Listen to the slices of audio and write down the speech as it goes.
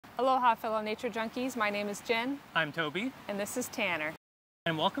Aloha fellow nature junkies, my name is Jen. I'm Toby. And this is Tanner.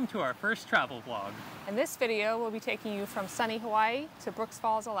 And welcome to our first travel vlog. In this video, we'll be taking you from sunny Hawaii to Brooks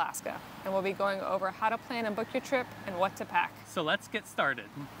Falls, Alaska. And we'll be going over how to plan and book your trip and what to pack. So let's get started.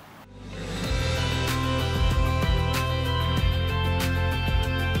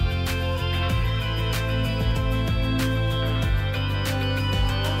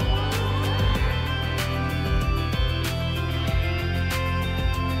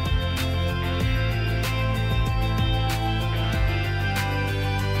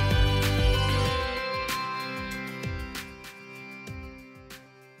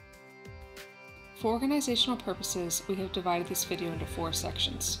 For organizational purposes, we have divided this video into 4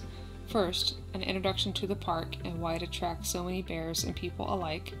 sections. First, an introduction to the park and why it attracts so many bears and people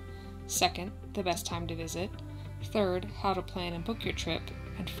alike. Second, the best time to visit. Third, how to plan and book your trip.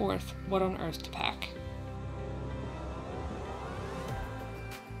 And fourth, what on earth to pack.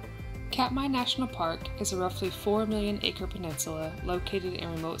 Katmai National Park is a roughly 4 million acre peninsula located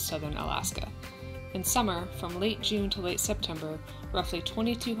in remote southern Alaska. In summer, from late June to late September, roughly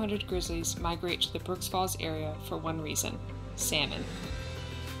 2,200 grizzlies migrate to the Brooks Falls area for one reason: salmon.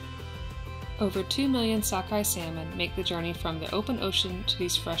 Over 2 million sockeye salmon make the journey from the open ocean to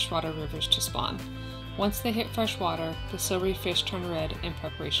these freshwater rivers to spawn. Once they hit freshwater, the silvery fish turn red in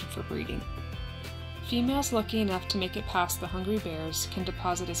preparation for breeding. Females lucky enough to make it past the hungry bears can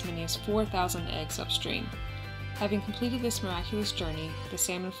deposit as many as 4,000 eggs upstream. Having completed this miraculous journey, the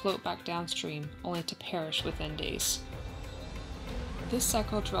salmon float back downstream, only to perish within days. This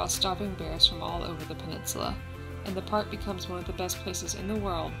cycle draws starving bears from all over the peninsula, and the park becomes one of the best places in the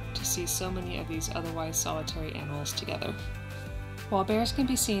world to see so many of these otherwise solitary animals together. While bears can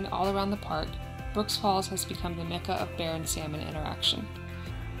be seen all around the park, Brooks Falls has become the mecca of bear and salmon interaction.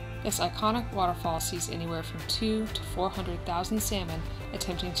 This iconic waterfall sees anywhere from 200,000 to 400,000 salmon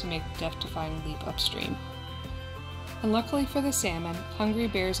attempting to make the death-defying leap upstream. And luckily for the salmon, hungry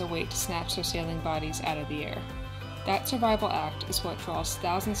bears await to snatch their sailing bodies out of the air. That survival act is what draws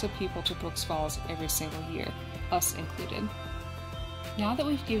thousands of people to Brooks Falls every single year, us included. Now that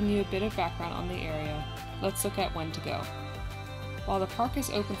we've given you a bit of background on the area, let's look at when to go. While the park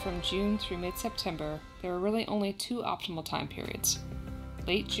is open from June through mid-September, there are really only 2 optimal time periods: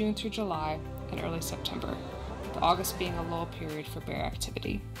 late June through July and early September, with August being a lull period for bear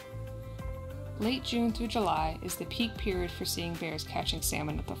activity. Late June through July is the peak period for seeing bears catching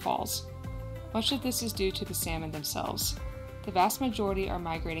salmon at the falls. Much of this is due to the salmon themselves. The vast majority are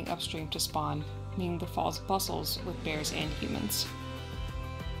migrating upstream to spawn, meaning the falls bustles with bears and humans.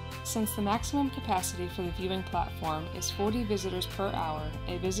 Since the maximum capacity for the viewing platform is 40 visitors per hour,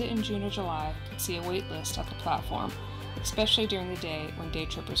 a visit in June or July could see a wait list at the platform, especially during the day when day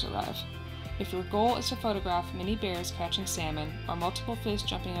trippers arrive. If your goal is to photograph many bears catching salmon or multiple fish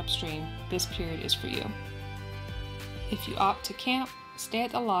jumping upstream, this period is for you. If you opt to camp, stay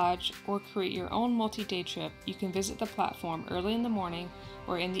at the lodge, or create your own multi-day trip, you can visit the platform early in the morning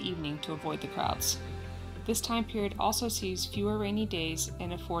or in the evening to avoid the crowds. This time period also sees fewer rainy days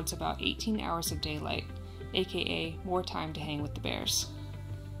and affords about 18 hours of daylight, aka more time to hang with the bears.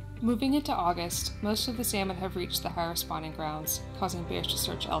 Moving into August, most of the salmon have reached the higher spawning grounds, causing bears to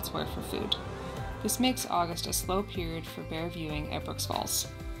search elsewhere for food. This makes August a slow period for bear viewing at Brooks Falls.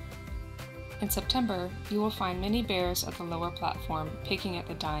 In September, you will find many bears at the lower platform picking at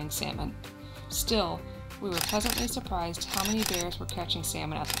the dying salmon. Still, we were pleasantly surprised how many bears were catching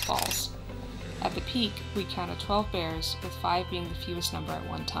salmon at the falls. At the peak, we counted 12 bears, with 5 being the fewest number at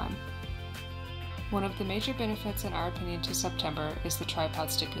one time. One of the major benefits, in our opinion, to September is the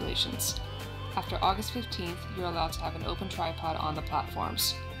tripod stipulations. After August 15th, you're allowed to have an open tripod on the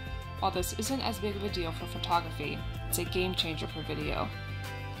platforms. While this isn't as big of a deal for photography, it's a game changer for video.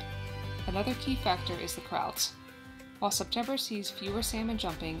 Another key factor is the crowds. While September sees fewer salmon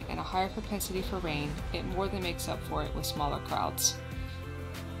jumping and a higher propensity for rain, it more than makes up for it with smaller crowds.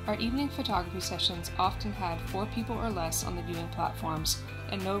 Our evening photography sessions often had 4 people or less on the viewing platforms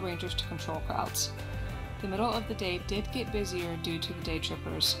and no rangers to control crowds. The middle of the day did get busier due to the day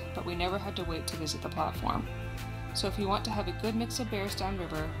trippers, but we never had to wait to visit the platform. So if you want to have a good mix of bears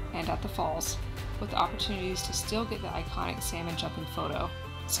downriver and at the falls, with opportunities to still get the iconic salmon jumping photo,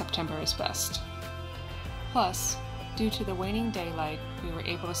 September is best. Plus, due to the waning daylight, we were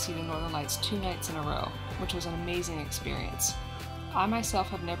able to see the Northern Lights 2 nights in a row, which was an amazing experience. I myself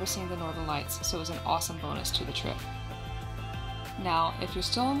have never seen the Northern Lights, so it was an awesome bonus to the trip. Now, if you're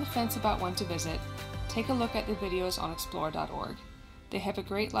still on the fence about when to visit, take a look at the videos on explore.org. They have a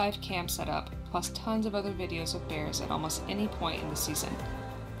great live cam setup, plus tons of other videos of bears at almost any point in the season.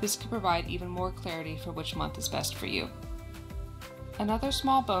 This could provide even more clarity for which month is best for you. Another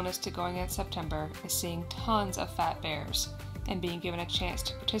small bonus to going in September is seeing tons of fat bears and being given a chance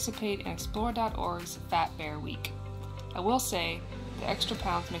to participate in Explore.org's Fat Bear Week. I will say, the extra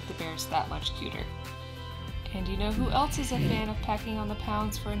pounds make the bears that much cuter. And you know who else is a fan of packing on the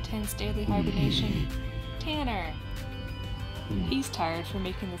pounds for intense daily hibernation? Tanner! He's tired from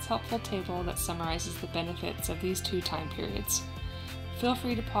making this helpful table that summarizes the benefits of these two time periods. Feel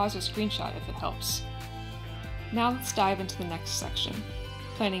free to pause or screenshot if it helps. Now let's dive into the next section,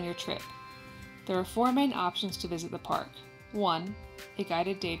 planning your trip. There are 4 main options to visit the park. 1. A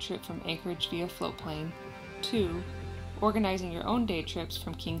guided day trip from Anchorage via float plane. 2. Organizing your own day trips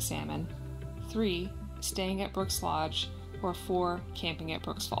from King Salmon. 3. Staying at Brooks Lodge. Or 4. Camping at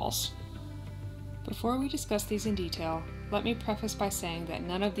Brooks Falls. Before we discuss these in detail, let me preface by saying that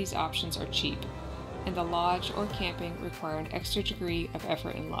none of these options are cheap, and the lodge or camping require an extra degree of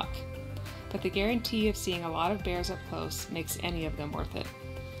effort and luck. But the guarantee of seeing a lot of bears up close makes any of them worth it.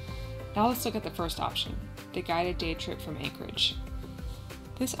 Now let's look at the first option, the guided day trip from Anchorage.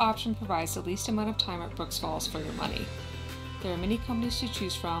 This option provides the least amount of time at Brooks Falls for your money. There are many companies to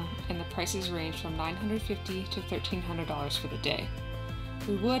choose from, and the prices range from $950 to $1,300 for the day.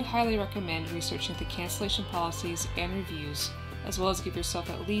 We would highly recommend researching the cancellation policies and reviews, as well as give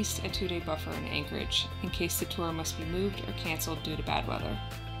yourself at least a 2-day buffer in Anchorage, in case the tour must be moved or canceled due to bad weather.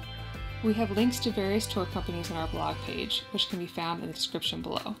 We have links to various tour companies on our blog page, which can be found in the description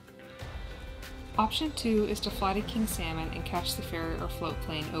below. Option 2 is to fly to King Salmon and catch the ferry or float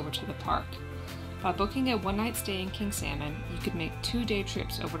plane over to the park. By booking a one-night stay in King Salmon, you could make 2-day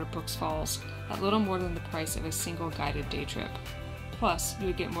trips over to Brooks Falls at little more than the price of a single guided day trip. Plus, you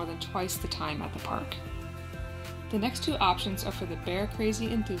would get more than twice the time at the park. The next 2 options are for the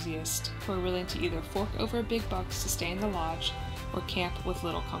bear-crazy enthusiast who are willing to either fork over big bucks to stay in the lodge or camp with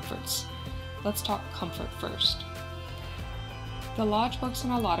little comforts. Let's talk comfort first. The lodge works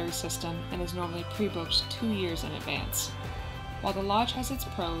on a lottery system and is normally pre-booked 2 years in advance. While the lodge has its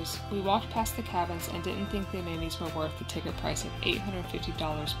pros, we walked past the cabins and didn't think the amenities were worth the ticket price of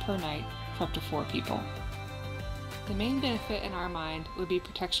 $850 per night for up to 4 people. The main benefit in our mind would be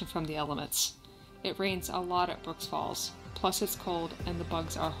protection from the elements. It rains a lot at Brooks Falls, plus it's cold and the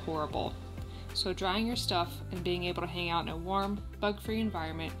bugs are horrible. So drying your stuff and being able to hang out in a warm, bug-free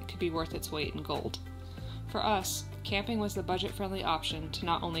environment could be worth its weight in gold. For us, camping was the budget-friendly option to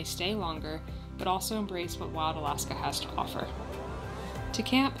not only stay longer, but also embrace what Wild Alaska has to offer. To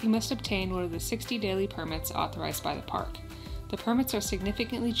camp, you must obtain one of the 60 daily permits authorized by the park. The permits are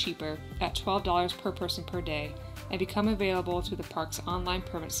significantly cheaper, at $12 per person per day, and become available through the park's online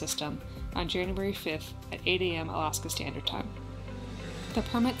permit system on January 5th at 8 a.m. Alaska Standard Time. The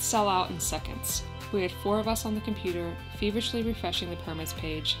permits sell out in seconds. We had 4 of us on the computer, feverishly refreshing the permits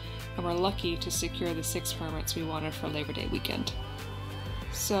page, and were lucky to secure the 6 permits we wanted for Labor Day weekend.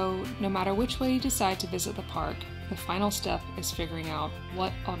 So, no matter which way you decide to visit the park, the final step is figuring out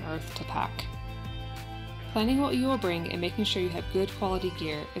what on earth to pack. Planning what you will bring and making sure you have good quality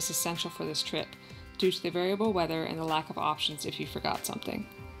gear is essential for this trip, due to the variable weather and the lack of options if you forgot something.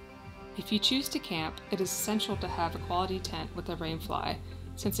 If you choose to camp, it is essential to have a quality tent with a rainfly,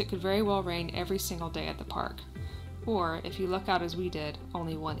 since it could very well rain every single day at the park, or, if you luck out as we did,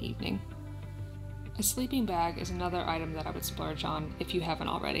 only one evening. A sleeping bag is another item that I would splurge on if you haven't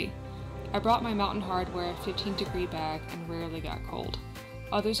already. I brought my Mountain Hardwear 15-degree bag and rarely got cold.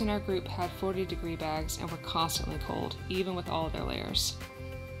 Others in our group had 40-degree bags and were constantly cold, even with all of their layers.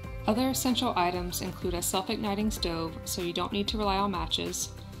 Other essential items include a self-igniting stove, so you don't need to rely on matches,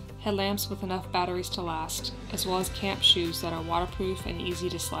 headlamps with enough batteries to last, as well as camp shoes that are waterproof and easy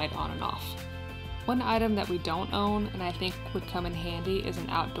to slide on and off. One item that we don't own and I think would come in handy is an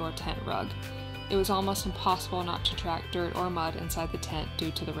outdoor tent rug. It was almost impossible not to track dirt or mud inside the tent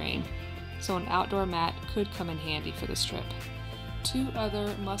due to the rain, so an outdoor mat could come in handy for this trip. 2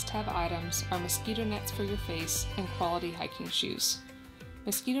 other must-have items are mosquito nets for your face and quality hiking shoes.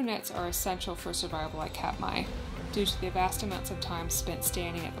 Mosquito nets are essential for survival at Katmai, due to the vast amounts of time spent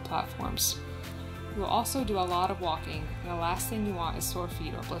standing at the platforms. You will also do a lot of walking, and the last thing you want is sore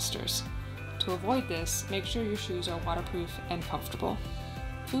feet or blisters. To avoid this, make sure your shoes are waterproof and comfortable.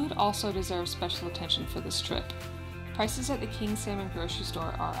 Food also deserves special attention for this trip. Prices at the King Salmon grocery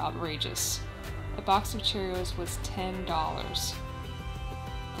store are outrageous. A box of Cheerios was $10.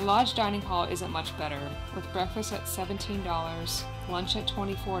 The lodge dining hall isn't much better, with breakfast at $17, lunch at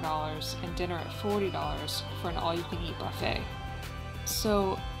 $24, and dinner at $40 for an all-you-can-eat buffet.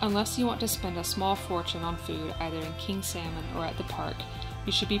 So, unless you want to spend a small fortune on food either in King Salmon or at the park,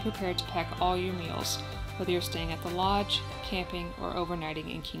 you should be prepared to pack all your meals, whether you're staying at the lodge, camping, or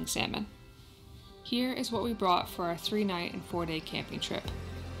overnighting in King Salmon. Here is what we brought for our 3-night and 4-day camping trip.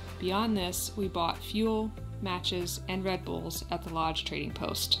 Beyond this, we bought fuel, matches, and Red Bulls at the Lodge Trading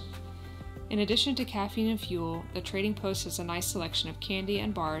Post. In addition to caffeine and fuel, the Trading Post has a nice selection of candy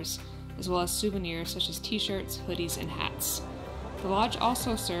and bars, as well as souvenirs such as t-shirts, hoodies, and hats. The Lodge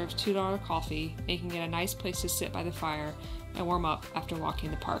also serves $2 coffee, making it a nice place to sit by the fire and warm up after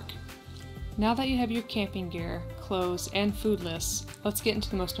walking the park. Now that you have your camping gear, clothes, and food lists, let's get into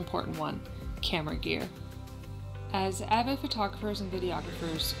the most important one, camera gear. As avid photographers and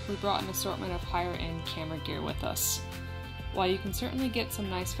videographers, we brought an assortment of higher-end camera gear with us. While you can certainly get some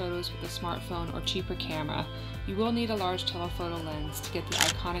nice photos with a smartphone or cheaper camera, you will need a large telephoto lens to get the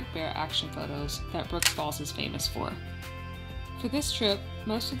iconic bear action photos that Brooks Falls is famous for. For this trip,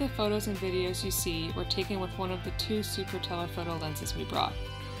 most of the photos and videos you see were taken with one of the 2 super telephoto lenses we brought.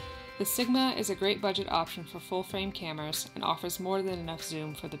 The Sigma is a great budget option for full-frame cameras and offers more than enough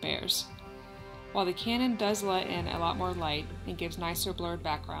zoom for the bears. While the Canon does let in a lot more light and gives nicer blurred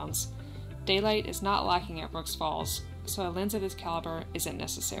backgrounds, daylight is not lacking at Brooks Falls, so a lens of this caliber isn't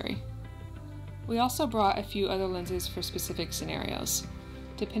necessary. We also brought a few other lenses for specific scenarios.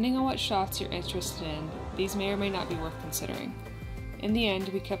 Depending on what shots you're interested in, these may or may not be worth considering. In the end,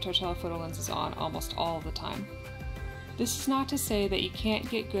 we kept our telephoto lenses on almost all of the time. This is not to say that you can't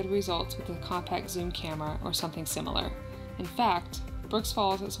get good results with a compact zoom camera or something similar. In fact, Brooks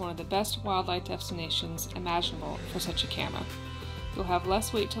Falls is one of the best wildlife destinations imaginable for such a camera. You'll have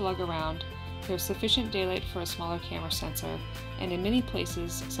less weight to lug around, there's sufficient daylight for a smaller camera sensor, and in many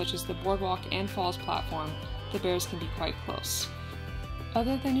places, such as the boardwalk and falls platform, the bears can be quite close.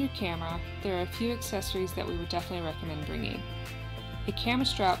 Other than your camera, there are a few accessories that we would definitely recommend bringing. A camera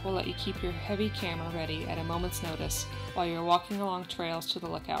strap will let you keep your heavy camera ready at a moment's notice while you're walking along trails to the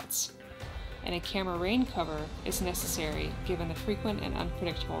lookouts. And a camera rain cover is necessary given the frequent and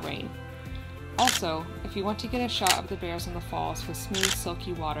unpredictable rain. Also, if you want to get a shot of the bears in the falls with smooth,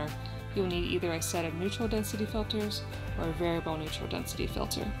 silky water, you'll need either a set of neutral density filters or a variable neutral density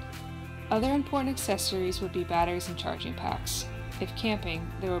filter. Other important accessories would be batteries and charging packs. If camping,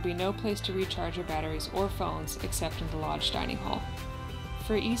 there will be no place to recharge your batteries or phones except in the lodge dining hall.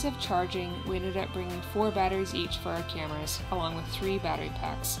 For ease of charging, we ended up bringing 4 batteries each for our cameras, along with 3 battery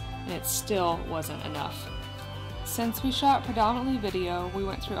packs, and it still wasn't enough. Since we shot predominantly video, we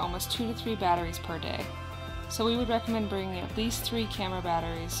went through almost 2 to 3 batteries per day. So we would recommend bringing at least 3 camera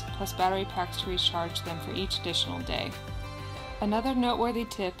batteries, plus battery packs to recharge them for each additional day. Another noteworthy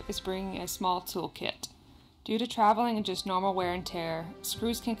tip is bringing a small toolkit. Due to traveling in just normal wear and tear,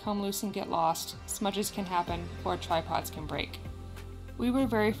 screws can come loose and get lost, smudges can happen, or tripods can break. We were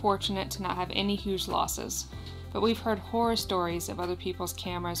very fortunate to not have any huge losses, but we've heard horror stories of other people's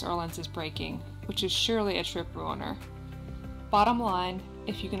cameras or lenses breaking, which is surely a trip ruiner. Bottom line,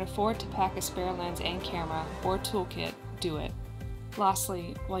 if you can afford to pack a spare lens and camera or toolkit, do it.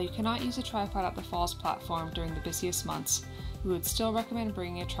 Lastly, while you cannot use a tripod at the falls platform during the busiest months, we would still recommend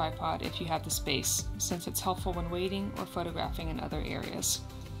bringing a tripod if you have the space, since it's helpful when waiting or photographing in other areas.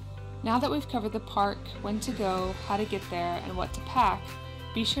 Now that we've covered the park, when to go, how to get there, and what to pack,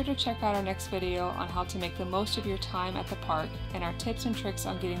 be sure to check out our next video on how to make the most of your time at the park and our tips and tricks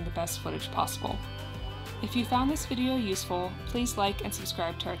on getting the best footage possible. If you found this video useful, please like and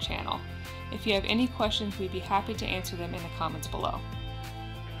subscribe to our channel. If you have any questions, we'd be happy to answer them in the comments below.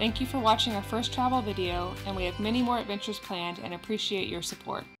 Thank you for watching our first travel video, and we have many more adventures planned and appreciate your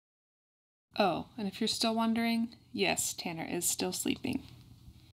support. Oh, and if you're still wondering, yes, Tanner is still sleeping.